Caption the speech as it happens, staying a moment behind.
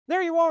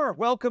There you are.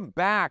 Welcome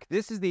back.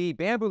 This is the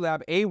Bambu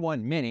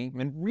A1 Mini,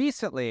 and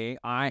recently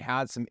I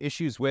had some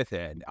issues with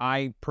it.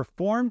 I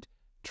performed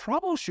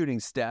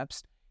troubleshooting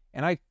steps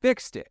and I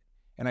fixed it.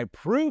 And I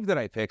proved that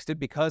I fixed it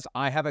because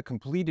I have a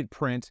completed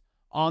print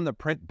on the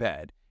print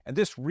bed. And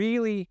this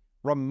really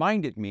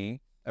reminded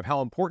me of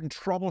how important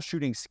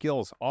troubleshooting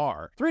skills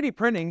are. 3D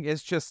printing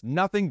is just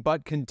nothing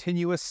but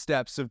continuous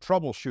steps of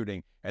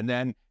troubleshooting. And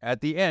then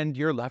at the end,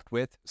 you're left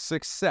with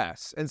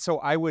success. And so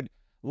I would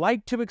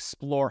like to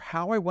explore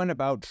how I went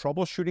about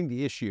troubleshooting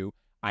the issue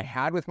I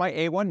had with my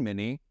A1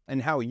 Mini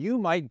and how you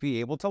might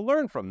be able to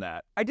learn from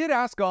that. I did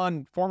ask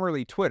on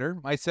formerly Twitter.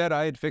 I said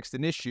I had fixed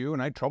an issue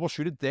and I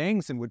troubleshooted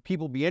things and would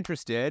people be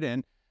interested,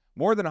 and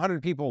more than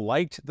 100 people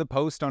liked the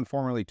post on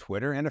formerly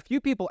Twitter, and a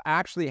few people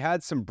actually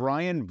had some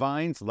Brian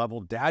Vines level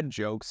dad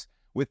jokes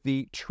with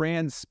the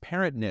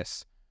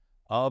transparentness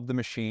of the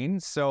machine,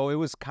 so it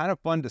was kind of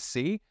fun to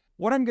see.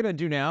 What I'm going to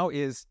do now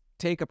is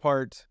take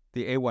apart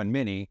the A1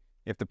 Mini.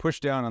 You have to push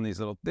down on these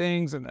little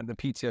things and then the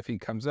PTFE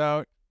comes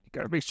out. You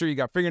got to make sure you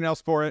got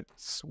fingernails for it.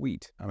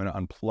 Sweet. I'm going to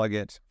unplug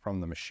it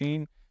from the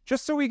machine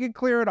just so we can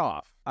clear it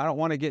off. I don't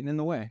want to get in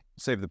the way.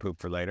 Save the poop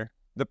for later.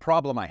 The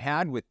problem I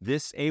had with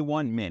this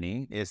A1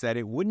 Mini is that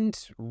it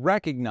wouldn't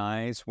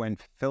recognize when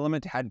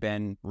filament had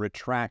been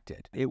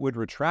retracted. It would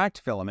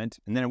retract filament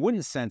and then it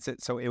wouldn't sense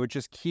it, so it would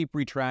just keep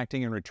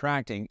retracting and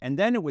retracting, and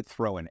then it would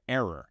throw an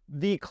error.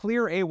 The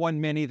clear A1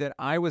 Mini that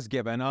I was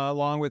given,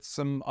 along with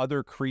some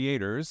other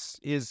creators,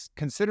 is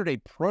considered a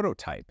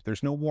prototype.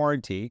 There's no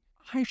warranty.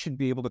 I should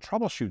be able to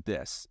troubleshoot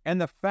this. And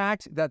the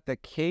fact that the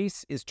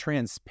case is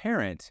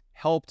transparent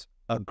helped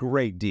a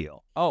great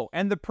deal. Oh,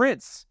 and the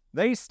prints,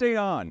 they stay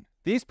on.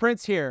 These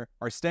prints here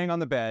are staying on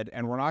the bed,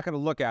 and we're not going to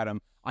look at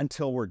them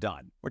until we're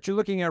done. What you're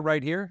looking at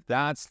right here,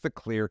 that's the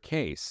clear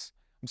case.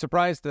 I'm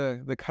surprised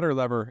the cutter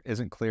lever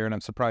isn't clear, and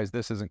I'm surprised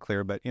this isn't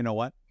clear, but you know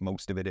what?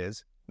 Most of it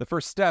is. The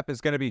first step is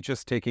going to be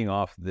just taking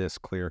off this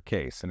clear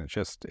case, and it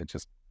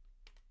just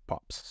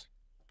pops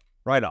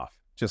right off,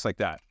 just like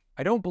that.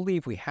 I don't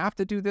believe we have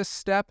to do this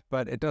step,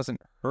 but it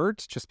doesn't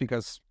hurt just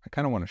because I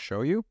kind of want to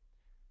show you.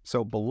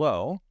 So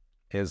below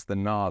is the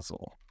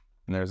nozzle,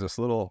 and there's this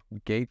little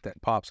gate that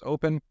pops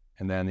open,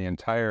 and then the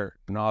entire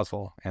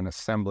nozzle and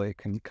assembly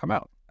can come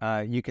out.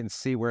 You can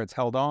see where it's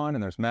held on,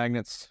 and there's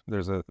magnets.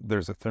 There's a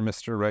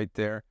thermistor right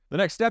there. The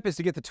next step is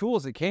to get the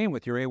tools that came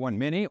with your A1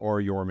 Mini or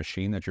your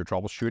machine that you're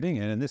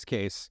troubleshooting, and in this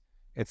case,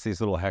 it's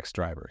these little hex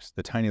drivers,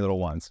 the tiny little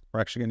ones.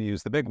 We're actually going to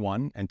use the big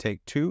one and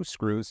take 2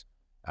 screws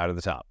out of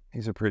the top.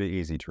 These are pretty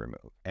easy to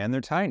remove, and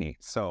they're tiny,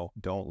 so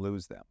don't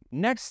lose them.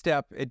 Next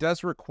step, it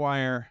does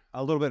require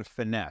a little bit of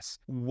finesse.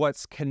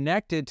 What's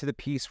connected to the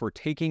piece we're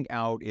taking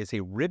out is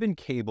a ribbon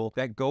cable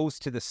that goes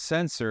to the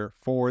sensor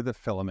for the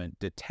filament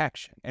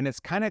detection, and it's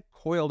kind of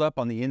coiled up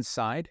on the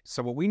inside,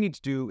 so what we need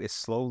to do is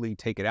slowly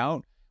take it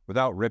out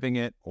without ripping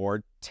it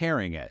or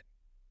tearing it.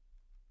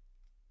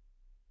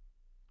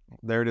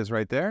 There it is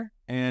right there,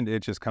 and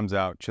it just comes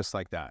out just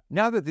like that.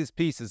 Now that this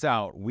piece is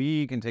out,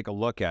 we can take a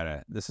look at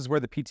it. This is where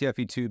the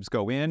PTFE tubes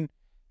go in.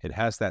 It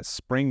has that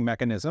spring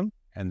mechanism,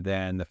 and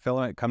then the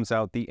filament comes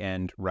out the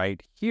end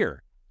right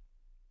here.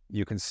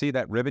 You can see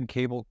that ribbon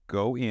cable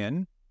go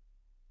in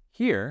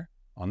here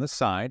on the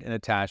side and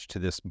attach to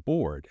this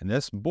board. And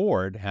this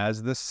board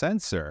has the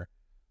sensor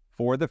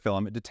for the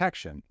filament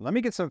detection. Let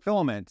me get some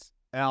filament,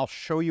 and I'll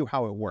show you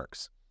how it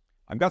works.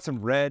 I've got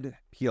some red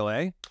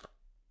PLA.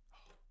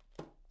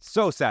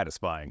 So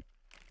satisfying.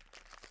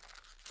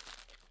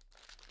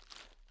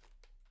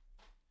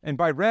 And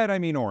by red, I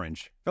mean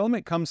orange.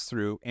 Filament comes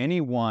through any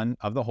one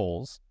of the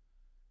holes.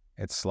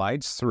 It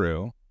slides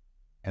through,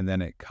 and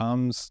then it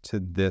comes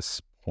to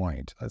this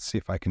point. Let's see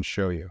if I can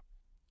show you.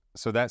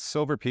 So that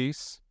silver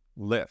piece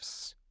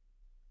lifts.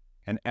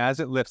 And as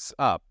it lifts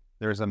up,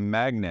 there's a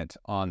magnet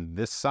on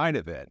this side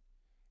of it.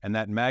 And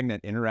that magnet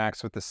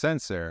interacts with the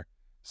sensor.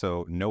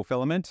 So no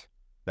filament.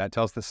 That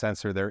tells the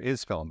sensor there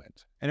is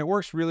filament. And it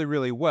works really,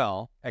 really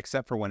well,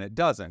 except for when it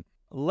doesn't.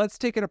 Let's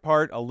take it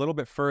apart a little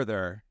bit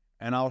further,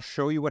 and I'll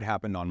show you what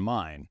happened on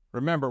mine.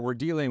 Remember, we're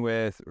dealing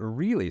with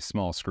really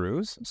small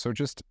screws, so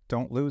just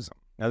don't lose them.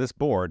 Now this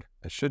board,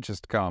 it should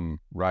just come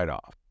right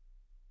off,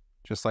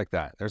 just like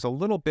that. There's a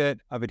little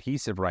bit of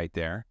adhesive right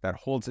there that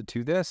holds it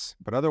to this,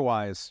 but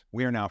otherwise,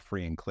 we are now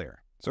free and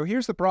clear. So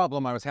here's the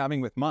problem I was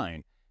having with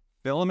mine.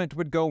 Filament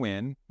would go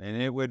in,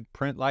 and it would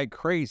print like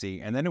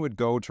crazy, and then it would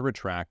go to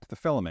retract the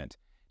filament.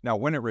 Now,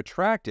 when it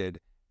retracted,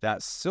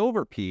 that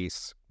silver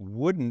piece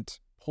wouldn't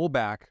pull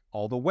back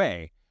all the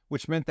way,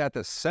 which meant that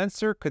the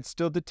sensor could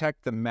still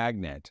detect the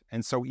magnet.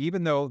 And so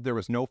even though there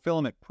was no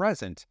filament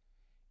present,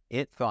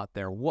 it thought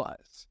there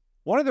was.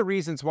 One of the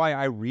reasons why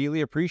I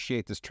really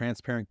appreciate this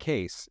transparent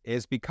case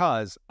is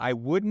because I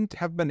wouldn't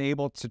have been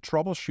able to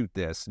troubleshoot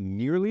this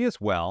nearly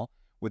as well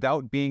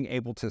without being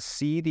able to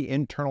see the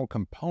internal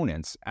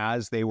components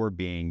as they were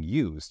being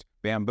used.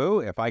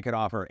 Bambu, if I could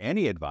offer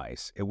any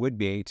advice, it would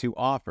be to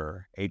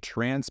offer a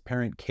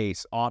transparent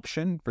case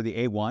option for the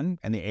A1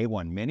 and the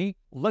A1 Mini.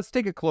 Let's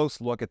take a close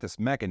look at this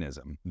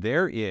mechanism.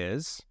 There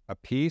is a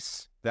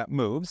piece that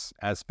moves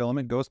as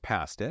filament goes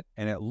past it,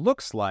 and it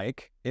looks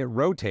like it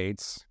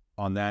rotates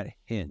on that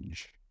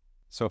hinge.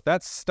 So if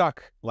that's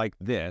stuck like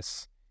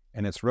this,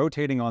 and it's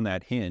rotating on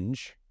that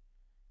hinge,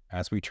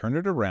 as we turn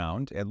it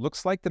around, it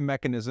looks like the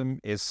mechanism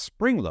is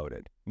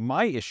spring-loaded.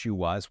 My issue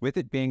was, with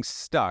it being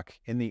stuck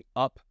in the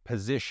up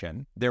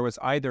position, there was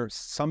either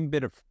some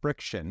bit of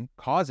friction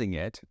causing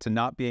it to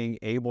not being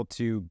able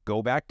to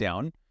go back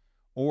down,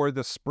 or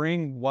the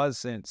spring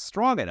wasn't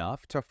strong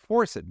enough to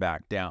force it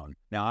back down.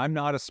 Now, I'm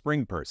not a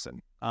spring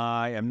person.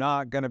 I am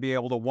not going to be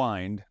able to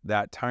wind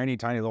that tiny,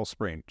 tiny little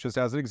spring. Just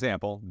as an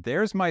example,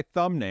 there's my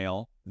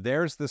thumbnail,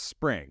 there's the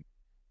spring.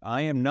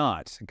 I am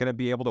not going to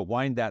be able to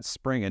wind that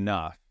spring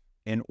enough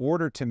in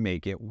order to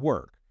make it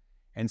work.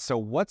 And so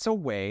what's a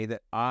way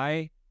that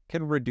I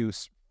can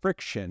reduce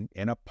friction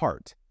in a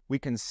part? We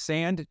can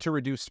sand to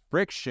reduce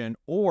friction,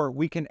 or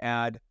we can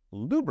add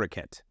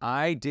lubricant.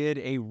 I did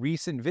a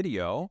recent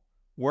video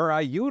where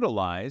I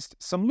utilized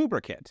some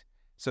lubricant.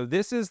 So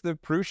this is the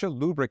Prusa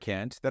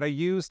lubricant that I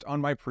used on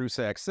my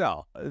Prusa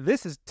XL.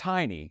 This is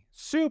tiny,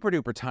 super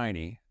duper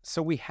tiny.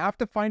 So we have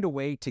to find a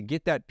way to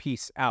get that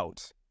piece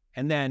out.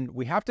 And then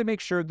we have to make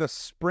sure the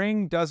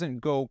spring doesn't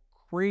go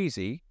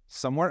crazy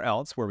somewhere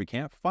else where we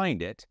can't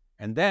find it.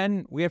 And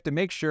then we have to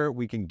make sure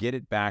we can get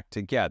it back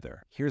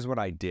together. Here's what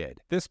I did.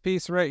 This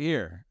piece right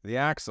here, the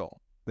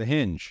axle, the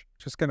hinge,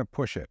 just gonna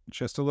push it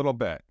just a little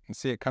bit. And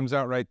see, it comes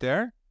out right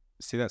there.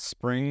 See that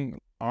spring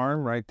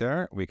arm right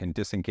there? We can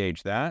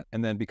disengage that.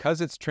 And then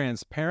because it's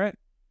transparent,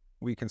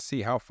 we can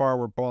see how far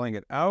we're pulling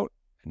it out.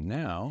 And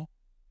now,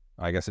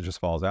 I guess it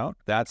just falls out.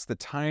 That's the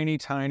tiny,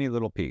 tiny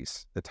little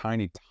piece. The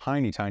tiny,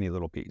 tiny, tiny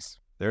little piece.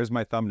 There's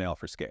my thumbnail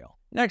for scale.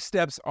 Next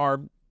steps are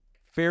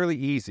fairly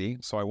easy.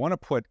 So I want to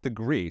put the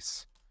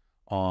grease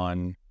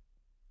on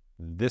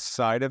this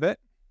side of it.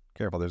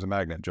 Careful, there's a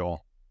magnet,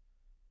 Joel.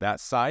 That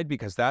side,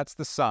 because that's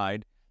the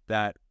side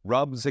that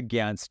rubs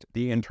against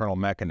the internal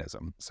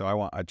mechanism. So I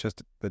want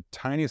just the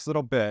tiniest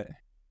little bit,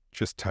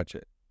 just touch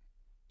it.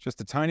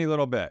 Just a tiny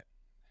little bit.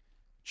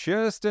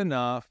 Just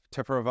enough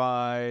to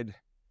provide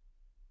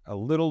a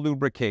little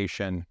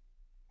lubrication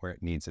where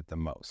it needs it the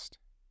most.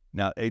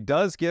 Now, it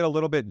does get a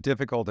little bit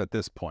difficult at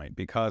this point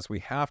because we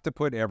have to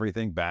put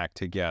everything back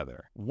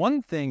together.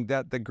 One thing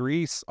that the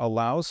grease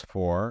allows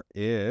for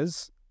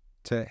is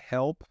to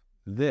help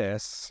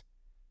this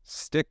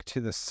stick to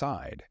the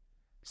side.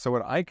 So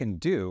what I can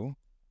do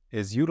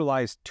is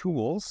utilize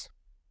tools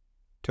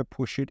to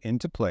push it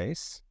into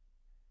place.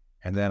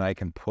 And then I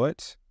can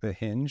put the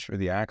hinge or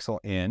the axle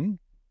in.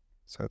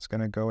 So it's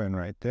going to go in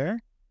right there,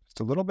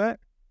 just a little bit.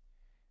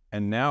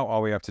 And now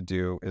all we have to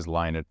do is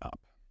line it up.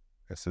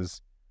 This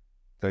is,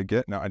 did I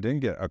get, no, I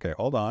didn't get, okay,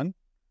 hold on.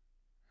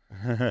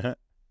 Oh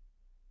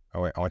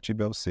wait, I want you to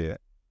be able to see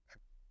it.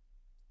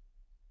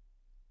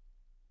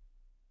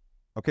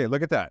 Okay,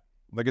 look at that.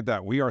 Look at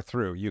that. We are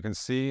through. You can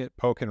see it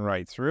poking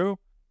right through.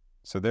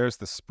 So there's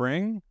the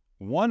spring.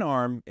 One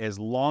arm is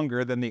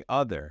longer than the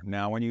other.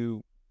 Now, when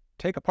you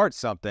take apart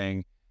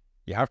something,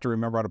 you have to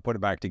remember how to put it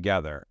back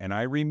together. And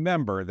I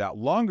remember that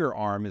longer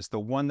arm is the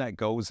one that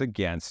goes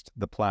against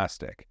the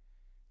plastic.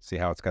 See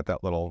how it's got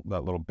that little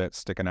bit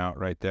sticking out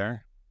right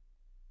there?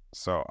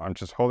 So I'm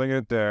just holding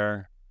it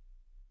there.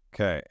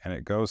 Okay, and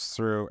it goes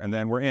through, and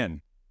then we're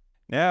in.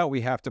 Now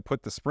we have to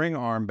put the spring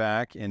arm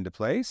back into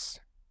place.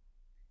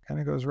 Kind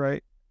of goes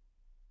right.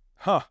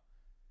 Huh,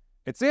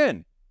 it's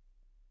in.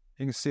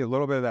 You can see a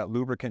little bit of that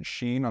lubricant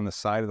sheen on the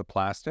side of the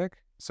plastic.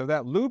 So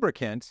that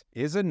lubricant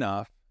is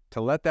enough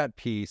to let that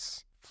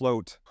piece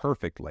float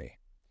perfectly.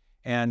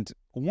 And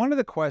one of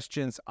the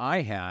questions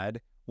I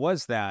had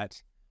was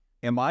that,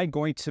 am I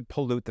going to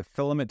pollute the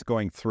filament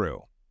going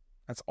through?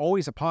 That's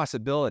always a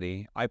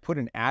possibility. I put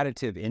an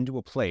additive into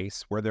a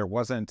place where there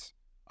wasn't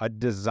a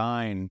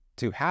design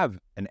to have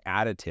an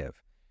additive,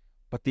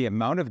 but the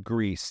amount of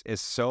grease is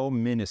so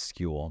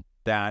minuscule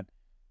that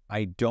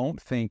I don't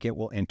think it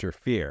will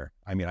interfere.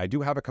 I mean, I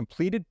do have a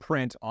completed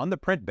print on the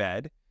print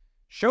bed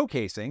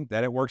showcasing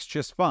that it works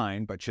just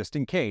fine, but just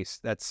in case,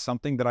 that's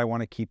something that I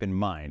want to keep in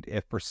mind.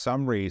 If for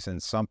some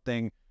reason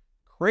something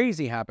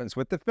crazy happens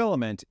with the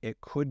filament, it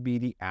could be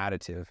the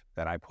additive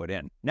that I put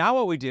in. Now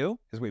what we do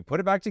is we put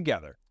it back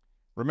together.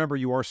 Remember,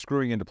 you are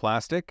screwing into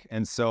plastic,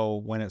 and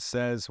so when it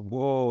says,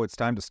 whoa, it's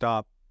time to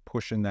stop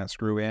pushing that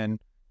screw in,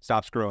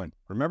 stop screwing.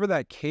 Remember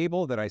that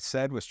cable that I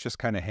said was just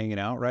kind of hanging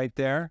out right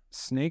there?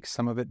 Snake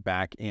some of it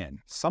back in.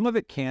 Some of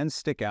it can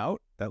stick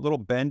out. That little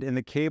bend in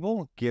the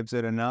cable gives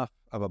it enough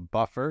of a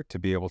buffer to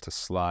be able to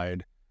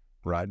slide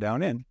right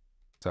down in.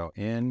 So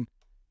in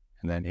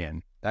and then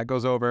in. That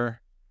goes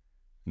over,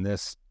 and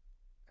this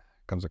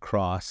comes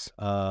across.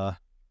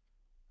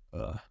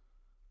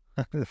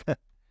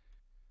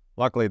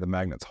 Luckily, the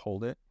magnets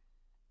hold it.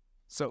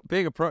 So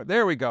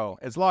there we go.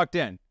 It's locked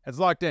in. It's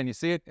locked in. You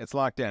see it? It's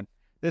locked in.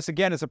 This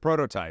again is a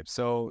prototype,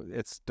 so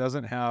it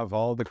doesn't have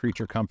all the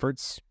creature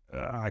comforts.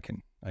 I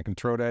can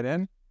throw that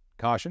in.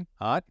 Caution,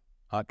 hot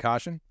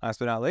caution. Last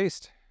but not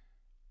least,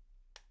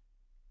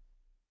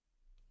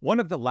 one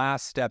of the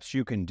last steps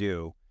you can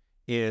do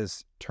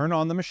is turn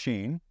on the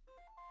machine.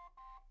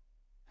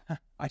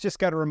 I just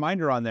got a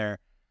reminder on there,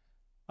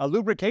 a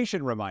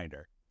lubrication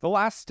reminder. The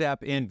last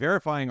step in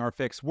verifying our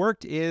fix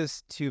worked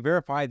is to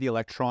verify the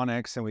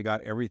electronics, and we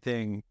got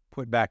everything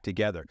put back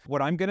together.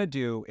 What I'm gonna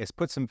do is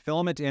put some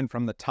filament in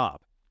from the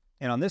top.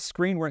 And on this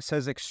screen where it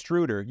says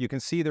extruder, you can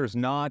see there's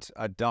not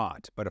a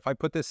dot. But if I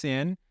put this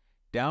in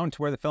down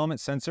to where the filament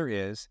sensor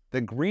is,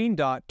 the green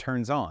dot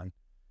turns on.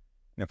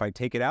 And if I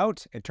take it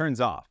out, it turns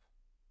off.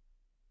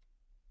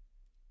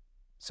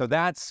 So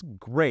that's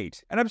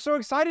great. And I'm so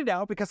excited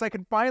now because I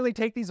can finally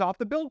take these off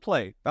the build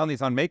plate. Found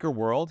these on Maker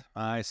World.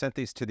 I sent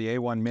these to the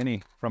A1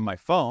 Mini from my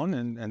phone,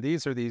 and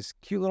these are these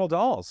cute little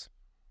dolls.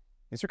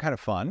 These are kind of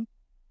fun.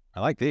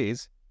 I like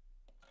these.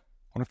 I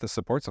wonder if the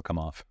supports will come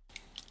off.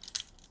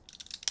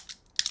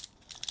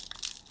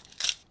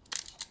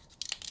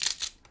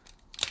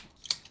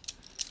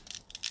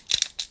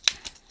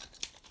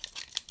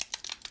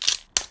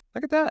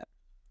 Look at that.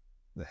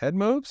 The head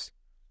moves,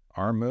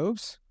 arm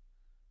moves,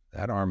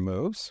 that arm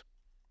moves.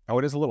 Oh,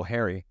 it is a little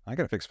hairy. I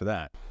got a fix for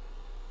that.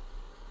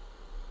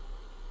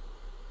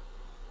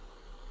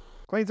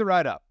 Cleans it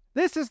right up.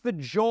 This is the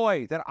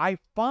joy that I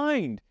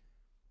find.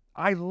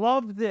 I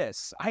love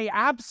this. I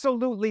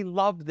absolutely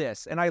love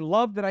this. And I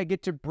love that I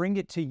get to bring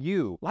it to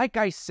you. Like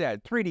I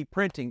said, 3D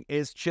printing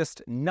is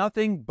just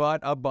nothing but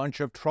a bunch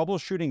of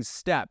troubleshooting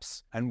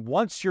steps. And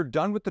once you're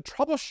done with the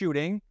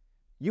troubleshooting,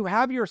 you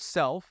have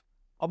yourself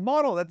a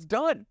model that's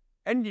done.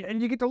 And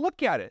you get to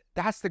look at it.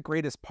 That's the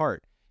greatest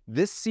part.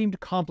 This seemed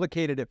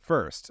complicated at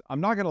first. I'm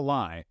not going to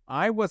lie.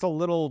 I was a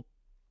little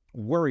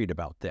worried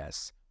about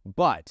this,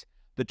 but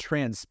the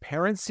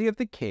transparency of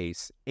the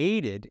case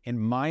aided in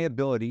my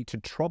ability to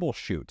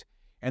troubleshoot.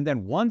 And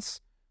then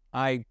once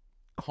I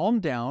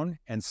calmed down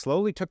and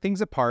slowly took things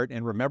apart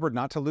and remembered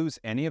not to lose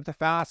any of the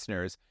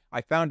fasteners,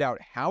 I found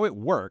out how it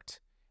worked.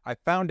 I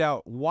found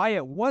out why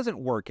it wasn't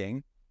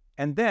working.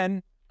 And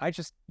then I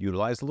just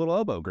utilized a little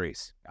elbow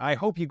grease. I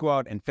hope you go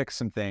out and fix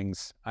some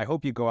things. I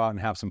hope you go out and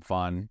have some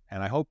fun.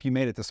 And I hope you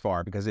made it this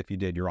far, because if you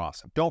did, you're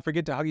awesome. Don't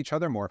forget to hug each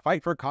other more,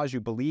 fight for a cause you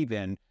believe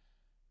in,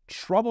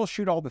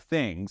 troubleshoot all the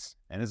things,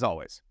 and as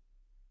always,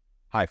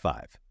 high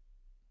five.